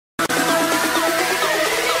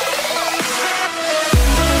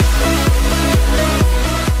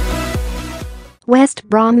West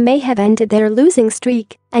Brom may have ended their losing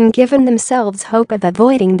streak and given themselves hope of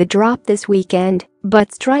avoiding the drop this weekend,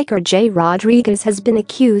 but striker Jay Rodriguez has been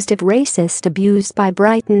accused of racist abuse by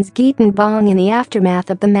Brighton's Gaetan Bong in the aftermath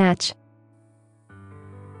of the match.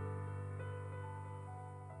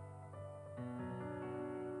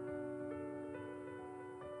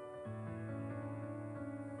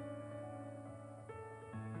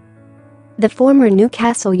 The former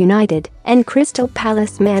Newcastle United and Crystal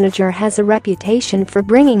Palace manager has a reputation for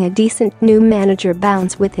bringing a decent new manager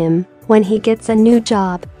bounce with him when he gets a new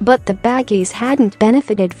job, but the Baggies hadn't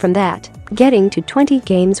benefited from that, getting to 20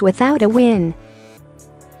 games without a win.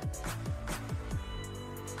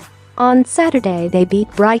 On Saturday they beat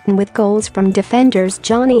Brighton with goals from defenders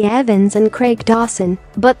Johnny Evans and Craig Dawson,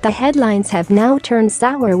 but the headlines have now turned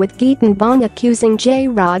sour with Gaetan Bong accusing Jay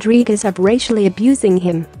Rodriguez of racially abusing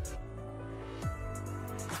him.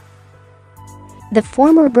 The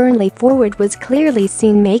former Burnley forward was clearly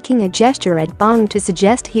seen making a gesture at Bong to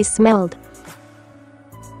suggest he smelled.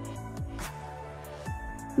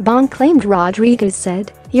 Bong claimed Rodriguez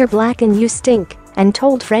said, "You're black and you stink," and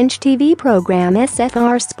told French TV program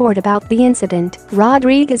SFR Sport about the incident.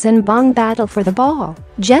 Rodriguez and Bong battle for the ball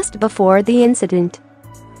just before the incident.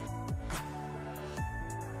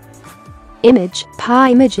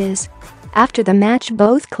 Images. After the match,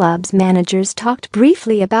 both clubs' managers talked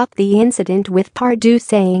briefly about the incident, with Pardew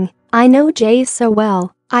saying, "I know Jay so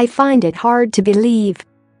well, I find it hard to believe."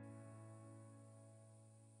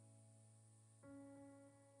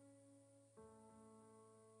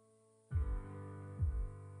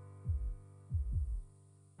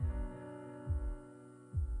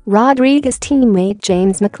 Rodriguez teammate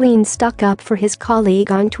James McLean stuck up for his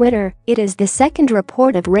colleague on Twitter. It is the second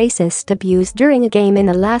report of racist abuse during a game in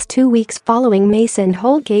the last 2 weeks, following Mason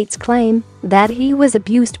Holgate's claim that he was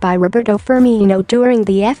abused by Roberto Firmino during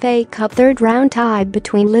the FA Cup third-round tie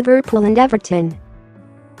between Liverpool and Everton.